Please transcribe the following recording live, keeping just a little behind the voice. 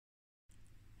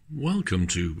Welcome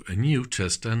to a new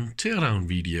test and teardown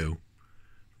video.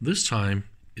 This time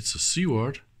it's a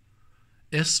Seaward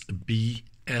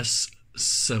SBS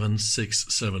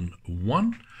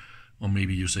 7671, or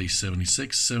maybe you say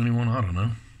 7671, I don't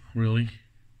know, really.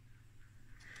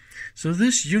 So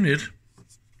this unit,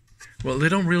 well, they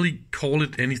don't really call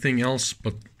it anything else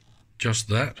but just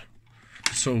that.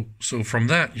 So from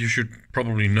that you should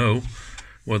probably know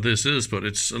what this is, but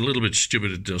it's a little bit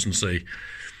stupid. It doesn't say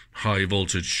high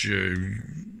voltage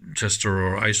tester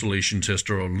or isolation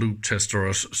tester or loop tester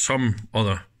or some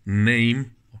other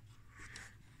name,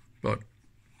 but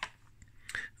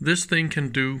this thing can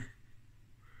do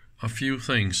a few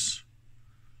things: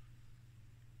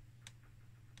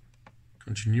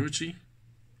 continuity,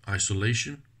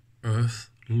 isolation, earth,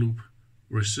 loop,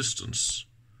 resistance.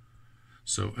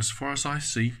 So as far as I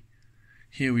see,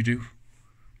 here we do.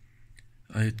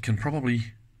 It can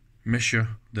probably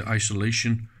measure the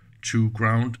isolation to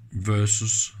ground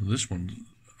versus this one.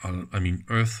 I mean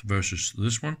earth versus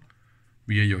this one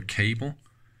via your cable,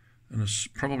 and it's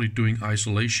probably doing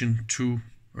isolation to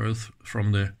earth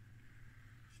from the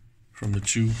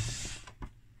two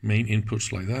main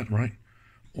inputs like that, right?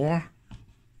 Or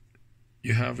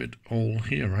you have it all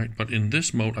here, right? But in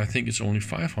this mode I think it's only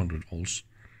 500 volts.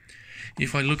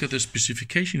 If I look at the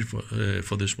specification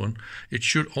for this one, it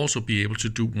should also be able to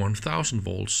do 1000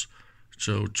 volts.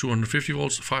 So 250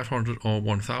 volts, 500 or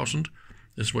 1000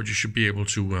 is what you should be able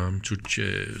to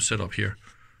set up here.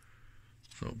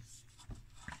 So,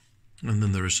 and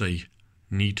then there is a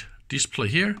neat display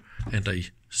here and a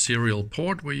serial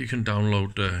port where you can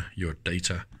download your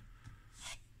data.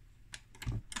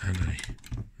 And a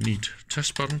neat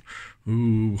test button.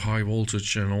 Ooh, high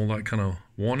voltage and all that kind of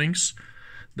warnings.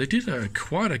 They did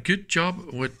quite a good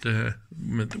job with the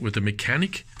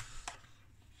mechanical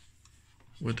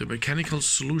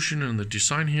solution and the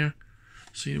design here.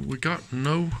 See, we got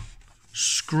no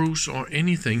screws or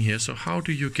anything here. So how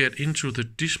do you get into the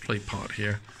display part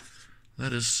here?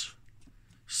 That is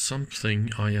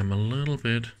something I am a little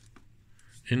bit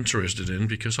interested in,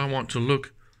 because I want to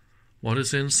look what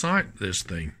is inside this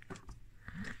thing.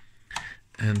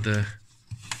 And the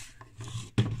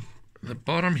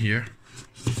bottom here,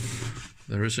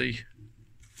 there is a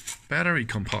battery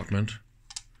compartment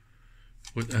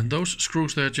and those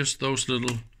screws, they're just those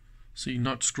little, see,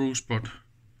 not screws but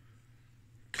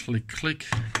click.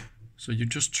 So you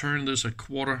just turn this a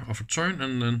quarter of a turn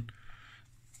and then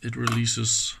it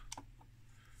releases.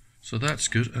 So that's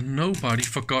good, and nobody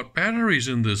forgot batteries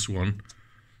in this one,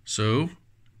 so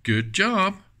good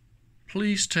job.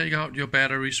 Please take out your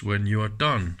batteries when you are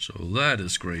done. So that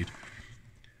is great.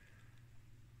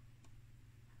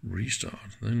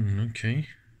 Restart then, okay.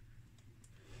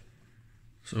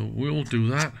 So we'll do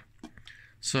that.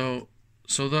 So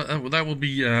that will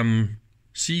be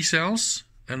C cells,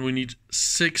 and we need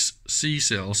 6 C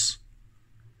cells.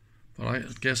 But I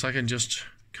guess I can just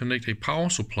connect a power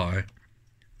supply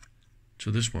to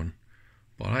this one.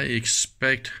 But I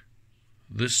expect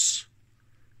this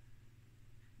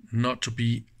not to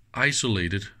be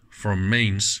isolated from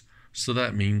mains, so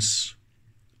that means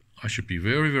I should be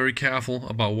very, very careful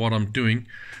about what I'm doing.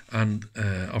 And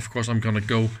of course I'm gonna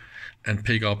go and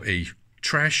pick up a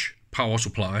trash power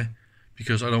supply,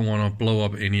 because I don't want to blow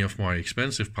up any of my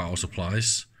expensive power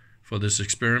supplies for this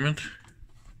experiment.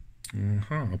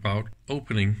 About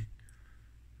opening,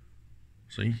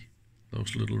 see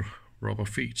those little rubber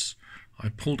feet. I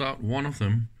pulled out one of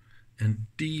them, and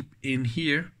deep in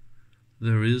here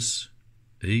there is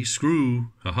a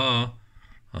screw. Haha,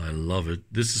 I love it.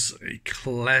 This is a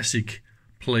classic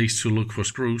place to look for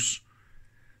screws.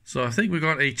 So I think we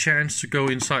got a chance to go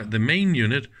inside the main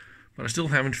unit, but I still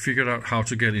haven't figured out how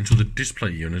to get into the display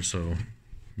unit, so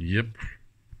yep.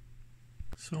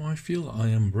 So I feel I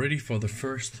am ready for the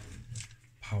first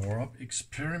power-up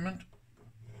experiment.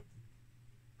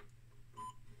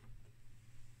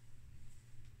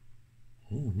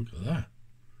 Oh, look at that.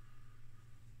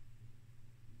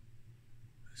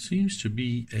 It seems to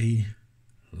be a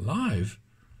live.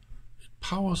 It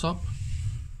powers up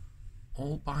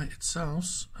all by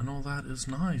itself, and all that is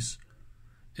nice.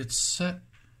 It's set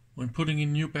when putting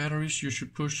in new batteries. You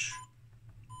should push.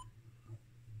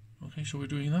 Okay, so we're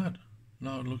doing that.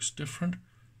 Now it looks different.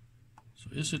 So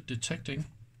is it detecting?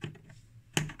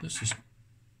 This is.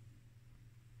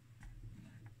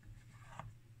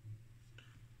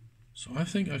 So I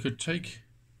think I could take.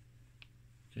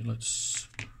 Okay, let's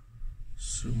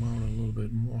zoom out a little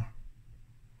bit more.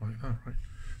 Like that, right?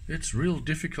 It's real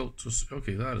difficult to.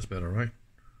 Okay, that is better, right?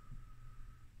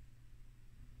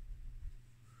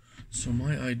 So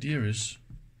my idea is,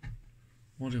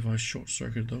 what if I short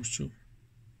circuit those two?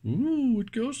 Ooh,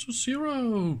 it goes to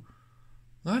 0.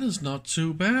 That is not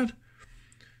too bad.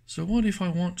 So what if I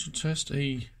want to test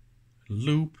a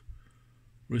loop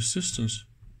resistance?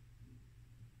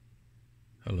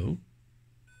 Hello?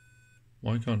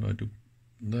 Why can't I do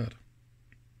that?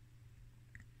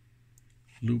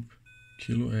 Loop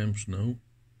kiloamps, no.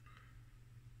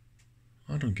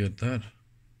 I don't get that.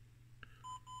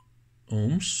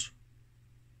 Ohms?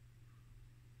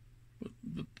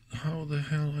 But how the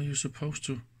hell are you supposed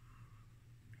to?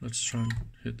 Let's try and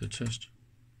hit the test.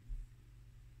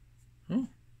 Oh,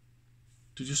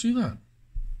 did you see that?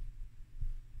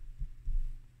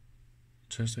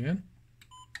 Test again.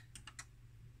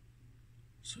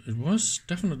 So it was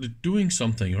definitely doing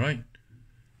something, right?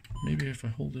 Maybe if I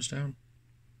hold this down,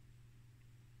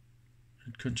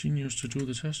 it continues to do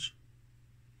the test.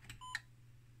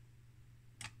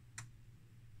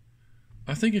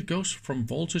 I think it goes from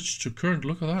voltage to current.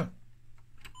 Look at that.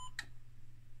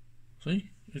 See?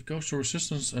 It goes to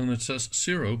resistance and it says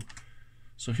 0.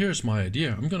 So here's my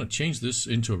idea. I'm going to change this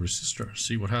into a resistor,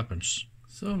 see what happens.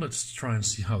 So let's try and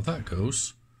see how that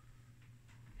goes.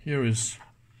 Here is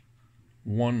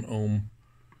 1 ohm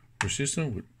resistor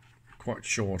with quite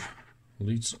short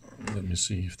leads. Let me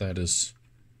see if that is...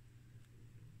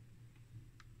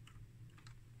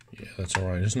 Yeah, that's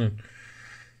alright, isn't it?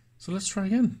 So let's try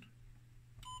again.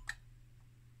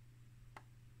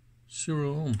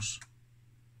 0 ohms.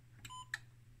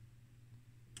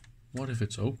 What if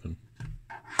it's open?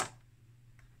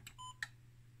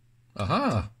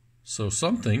 Aha! So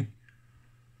something.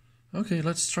 Okay,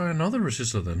 let's try another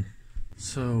resistor then.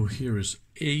 So here is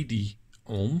 80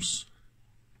 ohms.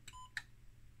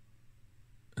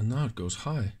 And now it goes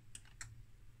high.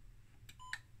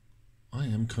 I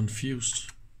am confused.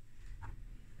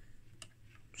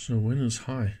 So when is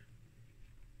high?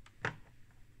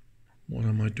 What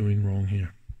am I doing wrong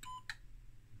here?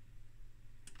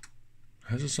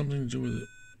 Has it something to do with it?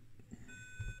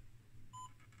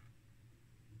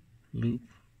 Loop?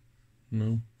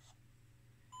 No.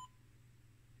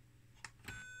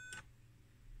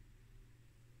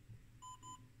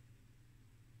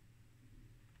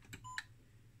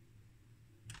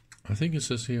 I think it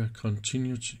says here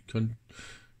continuity.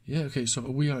 Yeah, okay, so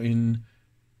we are in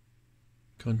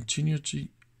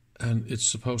continuity and it's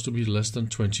supposed to be less than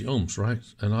 20 ohms, right?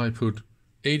 And I put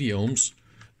 80 ohms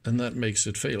and that makes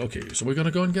it fail. Okay, so we're gonna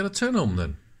go and get a 10 ohm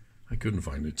then. I couldn't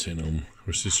find a 10 ohm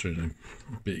resistor in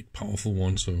a big powerful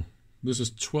one, so this is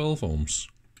 12 ohms.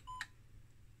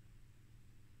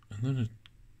 And then it...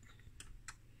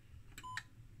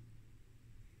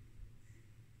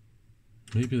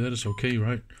 Maybe that is okay,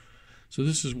 right? So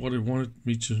this is what it wanted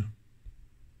me to...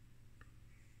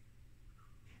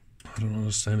 I don't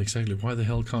understand exactly. Why the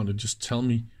hell can't it just tell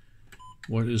me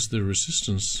what is the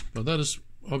resistance? But that is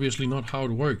obviously not how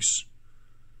it works.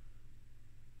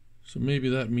 So maybe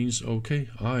that means okay.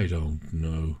 I don't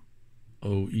know.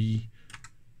 OE.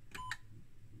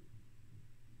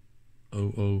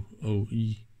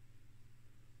 OE.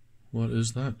 What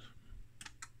is that?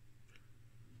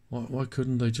 Why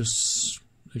couldn't they just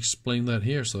explain that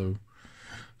here? So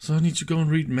I need to go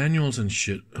and read manuals and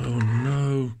shit. Oh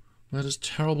no. That is a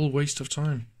terrible waste of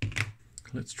time.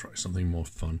 Let's try something more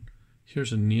fun.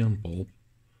 Here's a neon bulb.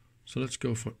 So let's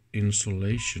go for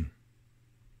insulation.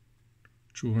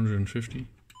 250.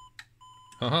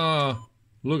 Haha!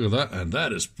 Look at that, and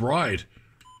that is bright.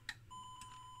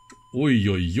 Oi,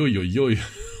 oi, oi, oi, oi.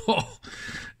 Oh,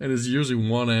 and it's using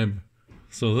 1 amp.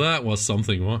 So that was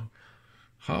something, what?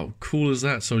 How cool is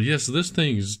that? So yes, this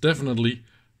thing is definitely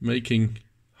making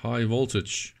high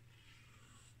voltage.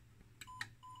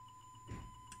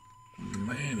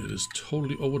 Man, it is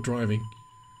totally overdriving.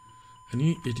 And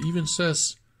it even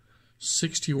says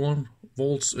 61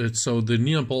 volts. So the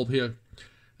neon bulb here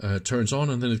turns on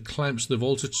and then it clamps the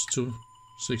voltage to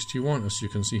 61, as you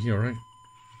can see here, right?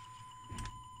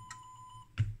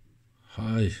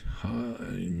 Hi,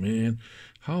 man.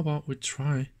 How about we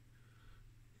try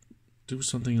do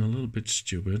something a little bit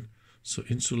stupid. So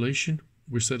insulation,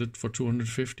 we set it for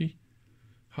 250.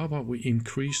 How about we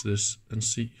increase this and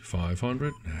see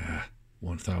 500? Nah,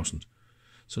 1000.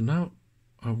 So now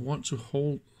I want to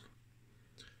hold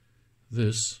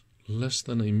this less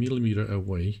than a millimeter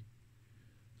away.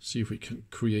 See if we can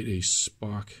create a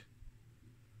spark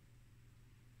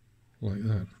like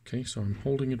that. Okay, so I'm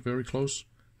holding it very close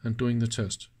and doing the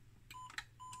test.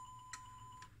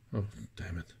 Oh,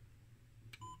 damn it.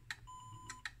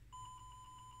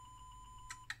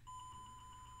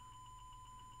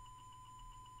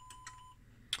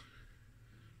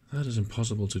 That is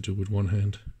impossible to do with one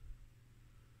hand.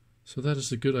 So that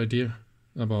is a good idea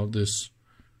about this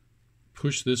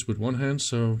push this with one hand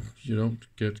so you don't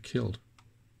get killed.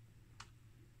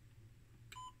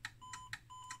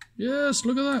 Yes,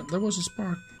 look at that. There was a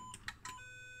spark.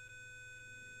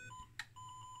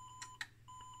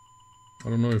 I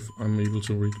don't know if I'm able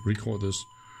to record this.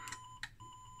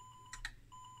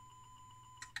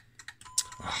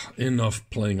 Enough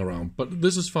playing around, but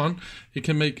this is fun. It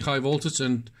can make high voltage,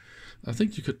 and I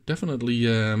think you could definitely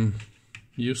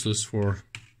use this for,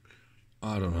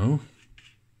 I don't know.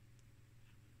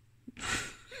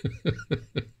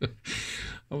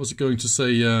 I was going to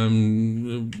say, I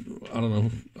don't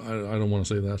know. I don't want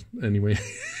to say that anyway.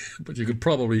 But you could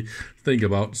probably think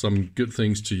about some good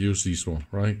things to use these for,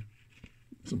 right?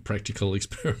 Some practical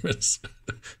experiments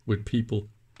with people.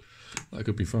 That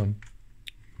could be fun.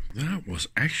 That was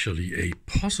actually a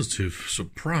positive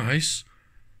surprise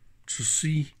to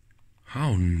see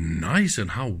how nice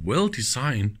and how well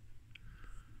designed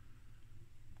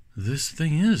this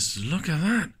thing is. Look at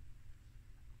that.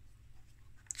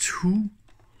 2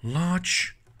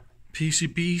 large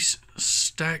PCBs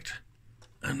stacked,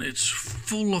 and it's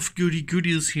full of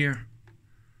goodies here.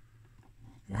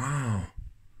 Wow.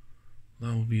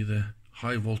 That will be the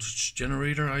high voltage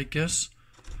generator, I guess.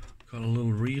 Got a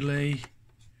little relay.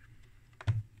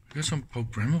 Got some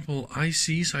programmable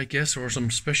ICs, I guess, or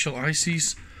some special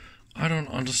ICs. I don't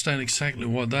understand exactly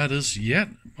what that is yet,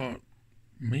 but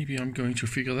maybe I'm going to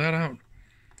figure that out.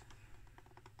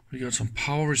 We got some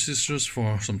power resistors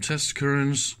for some test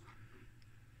currents,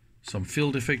 some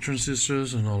field effect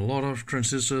transistors, and a lot of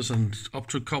transistors and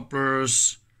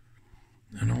optocouplers,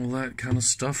 and all that kind of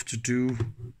stuff to do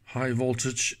high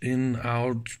voltage in,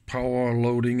 out, power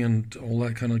loading, and all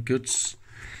that kind of goods.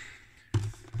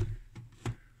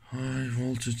 High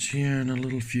voltage here and a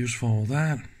little fuse for all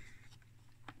that.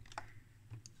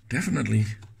 Definitely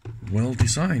well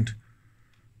designed.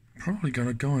 Probably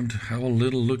gonna go and have a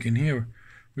little look in here.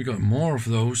 We got more of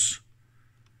those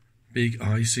big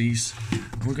ICs.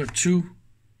 And we got 2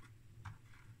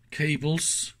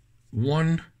 cables.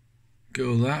 One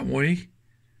go that way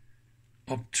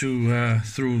up to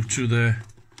through to the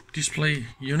display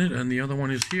unit, and the other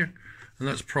one is here, and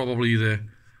that's probably the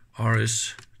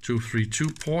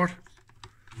RS232 port.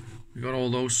 We got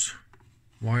all those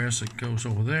wires that goes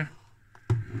over there,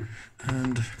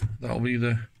 and that'll be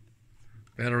the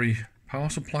battery power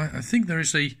supply. I think there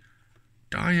is a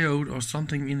diode or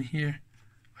something in here.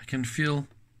 I can feel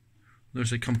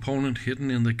there's a component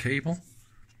hidden in the cable,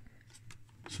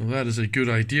 so that is a good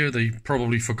idea. They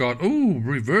probably forgot, oh,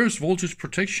 reverse voltage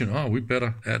protection. Oh, we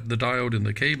better add the diode in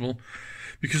the cable,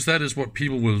 because that is what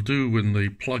people will do when they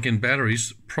plug in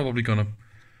batteries. Probably gonna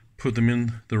put them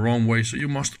in the wrong way, so you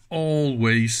must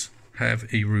always have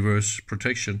a reverse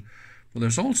protection. But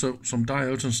there's also some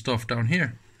diodes and stuff down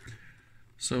here.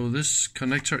 So this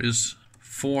connector is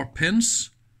 4 pins,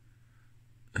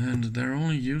 and they're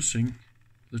only using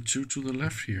the 2 to the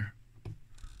left here.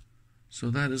 So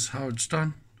that is how it's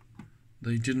done.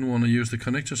 They didn't want to use the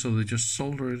connector, so they just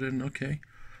solder it in. Okay.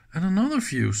 And another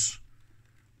fuse.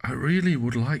 I really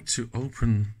would like to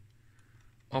open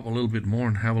up a little bit more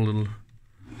and have a little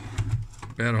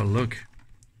better look.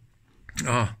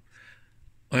 I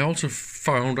also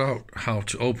found out how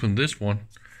to open this one,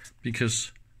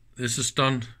 because this is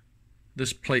done,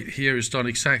 this plate here is done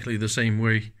exactly the same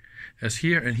way as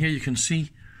here, and here you can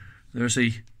see there's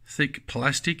a thick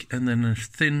plastic and then a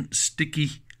thin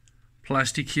sticky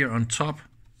plastic here on top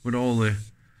with all the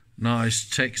nice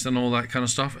text and all that kind of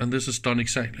stuff, and this is done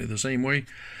exactly the same way.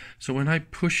 So when I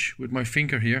push with my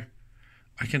finger here,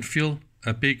 I can feel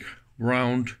a big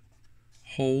round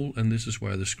hole, and this is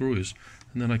where the screw is,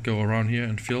 and then I go around here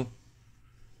and feel,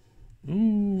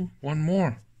 ooh, one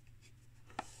more.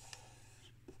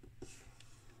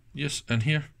 Yes, and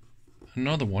here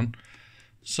another one.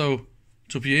 So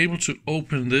to be able to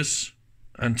open this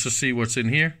and to see what's in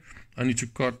here, I need to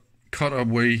cut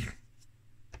away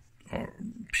or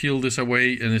peel this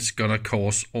away, and it's gonna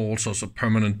cause all sorts of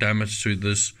permanent damage to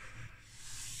this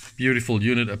beautiful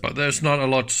unit. But there's not a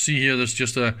lot to see here. There's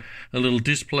just a little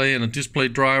display and a display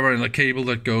driver and a cable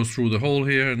that goes through the hole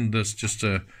here, and there's just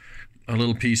a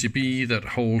little PCB that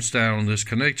holds down this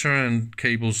connector and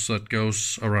cables that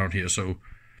goes around here. So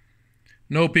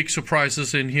no big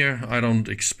surprises in here. I don't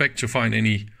expect to find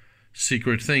any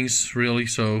secret things really,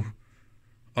 so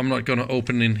I'm not gonna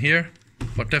open in here,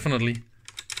 but definitely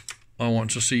I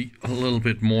want to see a little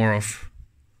bit more of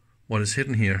what is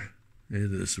hidden here.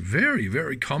 It is very,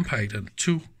 very compact and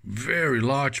 2 very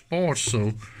large boards,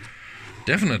 so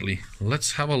definitely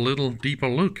let's have a little deeper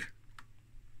look.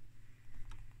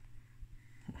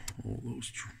 All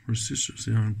those resistors,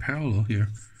 they are in parallel here.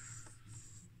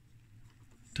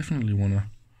 Definitely want to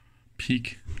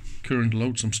peak current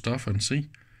load some stuff and see.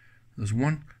 There's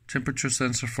one temperature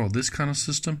sensor for this kind of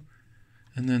system,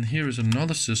 and then here is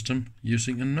another system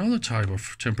using another type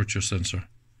of temperature sensor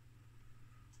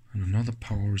and another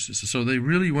power resistor. So they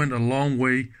really went a long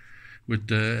way with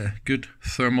the good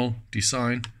thermal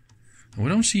design. And we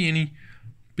don't see any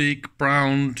big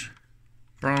brown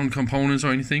components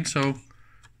or anything, so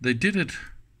they did it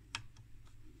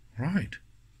right.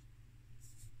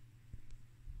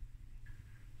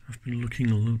 I've been looking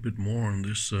a little bit more on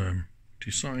this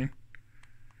design.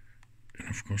 And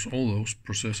of course all those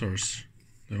processors,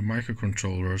 the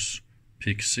microcontrollers,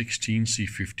 PIC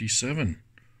 16C57,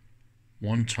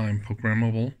 one-time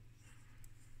programmable,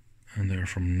 and they're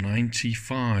from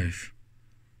 95.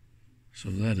 So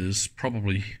that is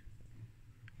probably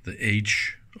the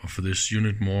age of this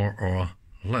unit, more or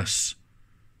less.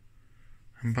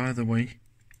 And by the way,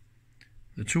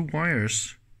 the two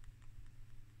wires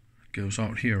goes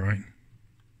out here, right?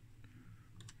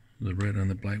 The red and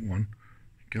the black one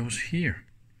goes here.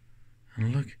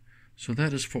 And look, so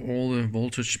that is for all the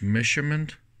voltage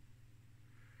measurement,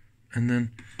 and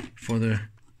then for the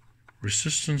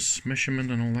resistance measurement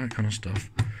and all that kind of stuff.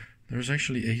 There's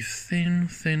actually a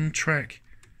thin track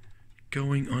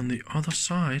going on the other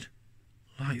side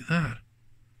like that.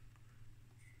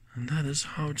 And that is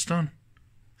how it's done.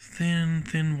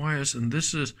 Thin wires, and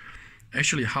this is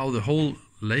actually how the whole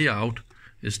layout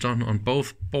is done on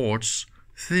both boards.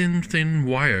 Thin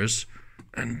wires,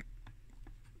 and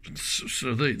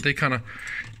so they kind of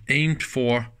aimed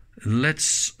for,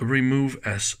 let's remove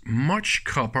as much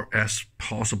copper as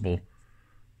possible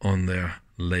on their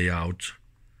layout.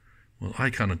 Well,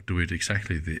 I kind of do it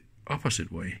exactly the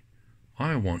opposite way.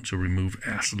 I want to remove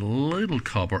as little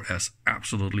copper as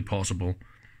absolutely possible.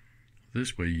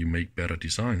 This way you make better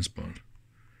designs, but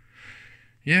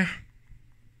yeah,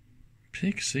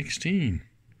 PIC 16.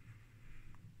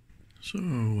 So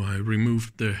I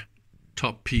removed the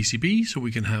top PCB so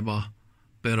we can have a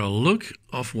better look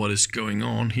of what is going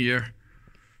on here.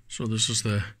 So this is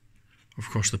of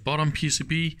course the bottom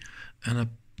PCB, and a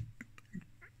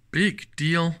big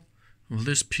deal of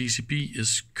this PCB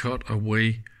is cut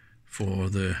away for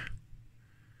the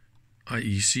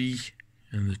IEC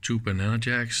and the two banana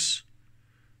jacks.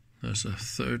 There's a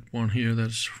third one here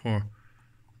that's for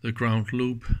the ground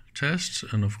loop test,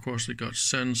 and of course they got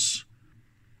sense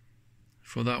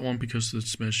for that one because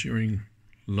it's measuring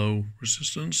low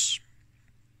resistance.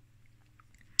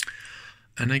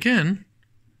 And again,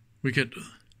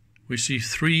 we see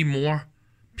 3 more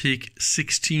PIC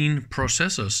 16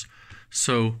 processors,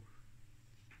 so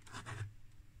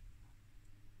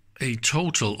a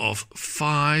total of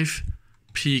 5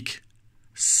 PIC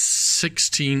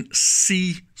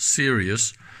 16C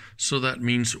series. So that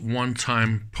means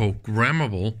one-time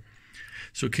programmable.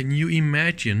 So can you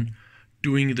imagine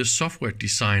doing the software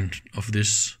design of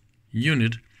this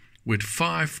unit with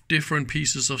 5 different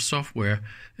pieces of software,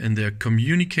 and they're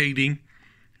communicating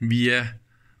via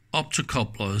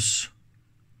optocouplers.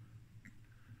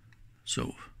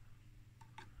 So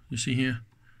you see here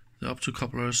the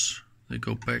optocouplers, they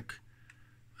go back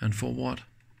and forward,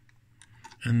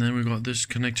 and then we got this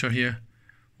connector here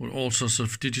with all sorts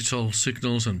of digital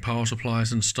signals and power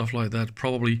supplies and stuff like that,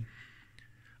 probably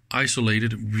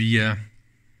isolated via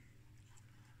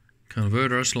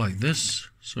converters like this.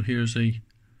 So here's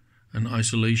an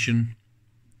isolation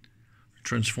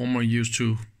transformer used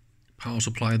to power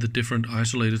supply the different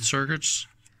isolated circuits.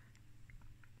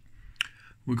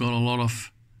 We got a lot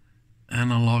of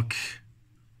analog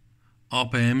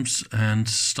op amps and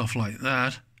stuff like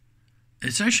that.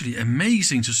 It's actually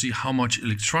amazing to see how much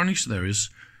electronics there is.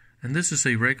 And this is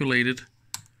a regulated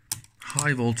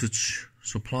high voltage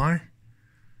supply.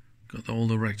 Got all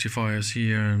the rectifiers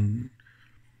here and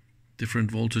different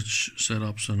voltage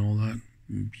setups and all that.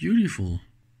 Beautiful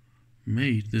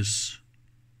made, this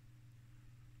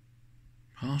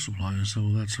power supply. And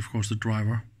so that's of course the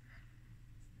driver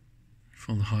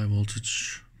for the high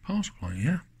voltage power supply,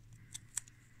 yeah.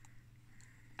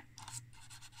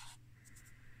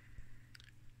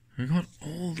 We got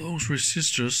all those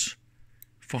resistors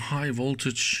for high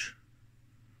voltage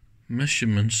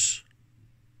measurements.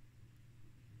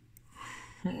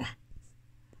 Oh.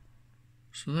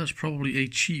 So that's probably a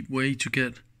cheap way to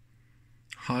get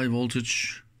high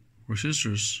voltage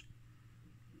resistors.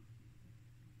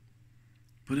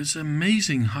 But it's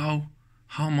amazing how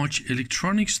much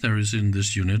electronics there is in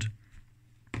this unit.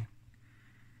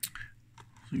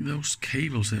 Those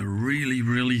cables, they're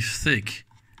really thick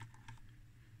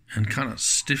and kind of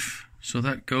stiff, so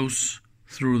that goes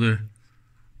through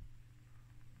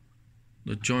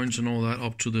the joints and all that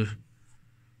up to the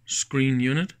screen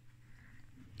unit.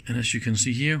 And as you can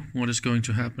see here, what is going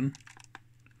to happen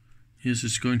is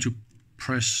it's going to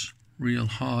press real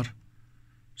hard.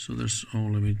 So there's, oh,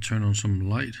 let me turn on some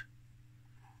light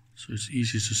so it's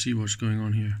easy to see what's going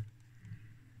on here.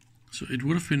 So it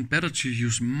would have been better to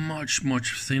use much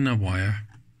thinner wire.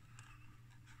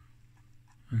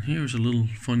 And here's a little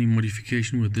funny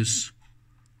modification with this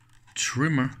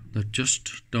trimmer that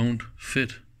just don't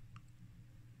fit.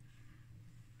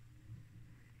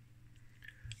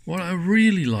 What I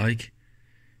really like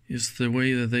is the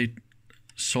way that they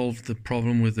solved the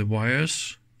problem with the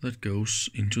wires that goes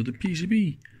into the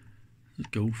PCB.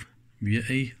 That go via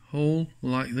a hole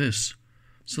like this.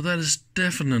 So that is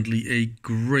definitely a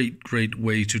great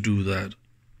way to do that.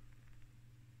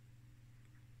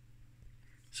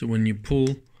 So when you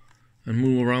pull and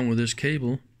move around with this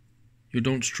cable, you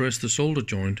don't stress the solder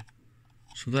joint.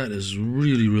 So that is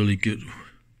really good.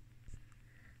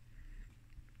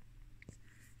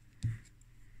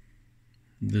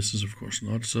 This is of course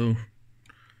not so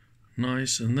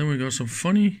nice. And then we got some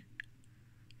funny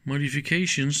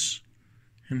modifications.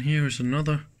 And here is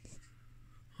another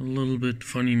a little bit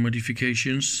funny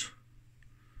modifications.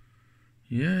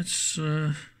 Yeah, it's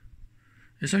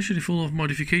actually full of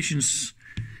modifications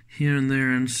here and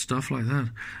there and stuff like that.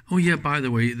 Oh yeah, by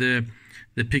the way, the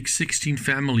PIC 16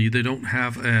 family, they don't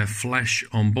have a flash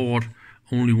on board,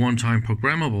 only one-time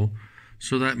programmable.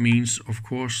 So that means, of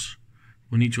course,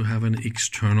 we need to have an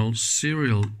external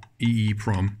serial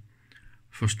EEPROM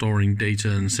for storing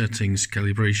data and settings,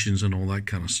 calibrations and all that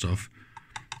kind of stuff.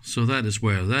 So that is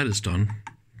where that is done.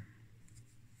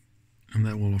 And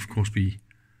that will of course be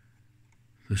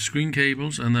the screen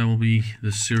cables, and that will be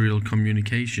the serial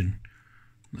communication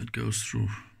that goes through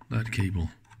that cable.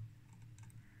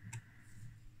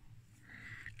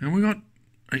 And we got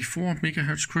a 4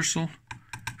 MHz crystal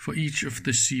for each of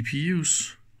the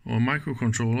CPUs or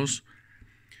microcontrollers.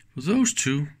 For those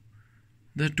two,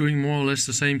 they're doing more or less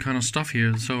the same kind of stuff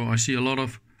here. So I see a lot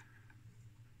of,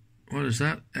 what is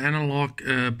that? Analog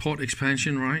port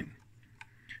expansion, right?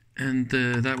 And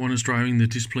that one is driving the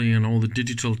display and all the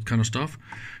digital kind of stuff.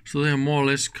 So they are more or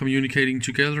less communicating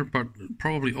together, but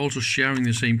probably also sharing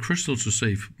the same crystal to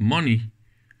save money.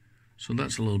 So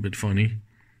that's a little bit funny.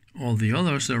 All the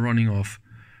others, they're running off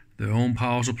their own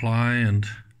power supply, and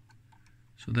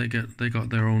so they got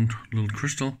their own little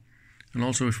crystal. And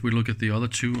also if we look at the other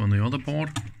two on the other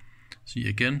board, see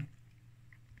again,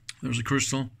 there's a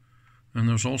crystal, and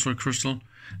there's also a crystal.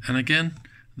 And again,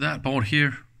 that board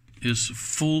here is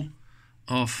full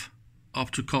of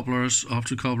optocouplers,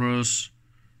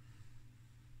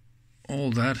 all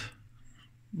that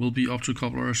will be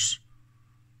optocouplers,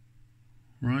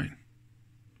 right?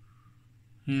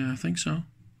 Yeah, I think so.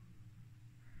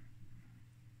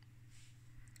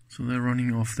 So they're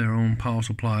running off their own power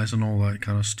supplies and all that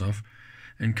kind of stuff,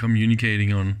 and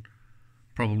communicating on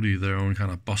probably their own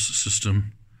kind of bus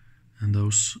system. And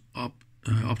those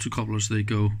optocouplers, they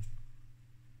go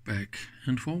back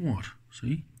and forward.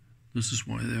 See, this is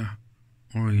why they're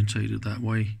orientated that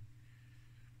way.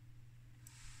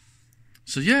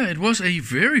 So yeah, it was a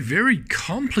very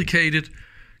complicated,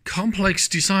 complex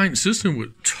design system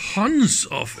with tons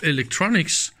of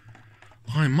electronics.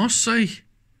 I must say,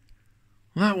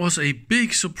 that was a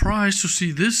big surprise to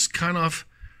see this kind of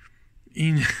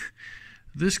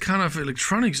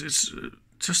electronics. It's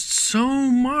just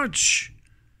so much.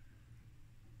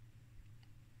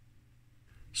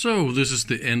 So this is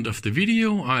the end of the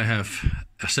video. I have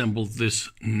assembled this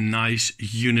nice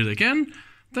unit again.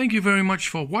 Thank you very much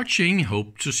for watching.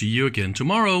 Hope to see you again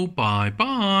tomorrow. Bye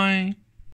bye.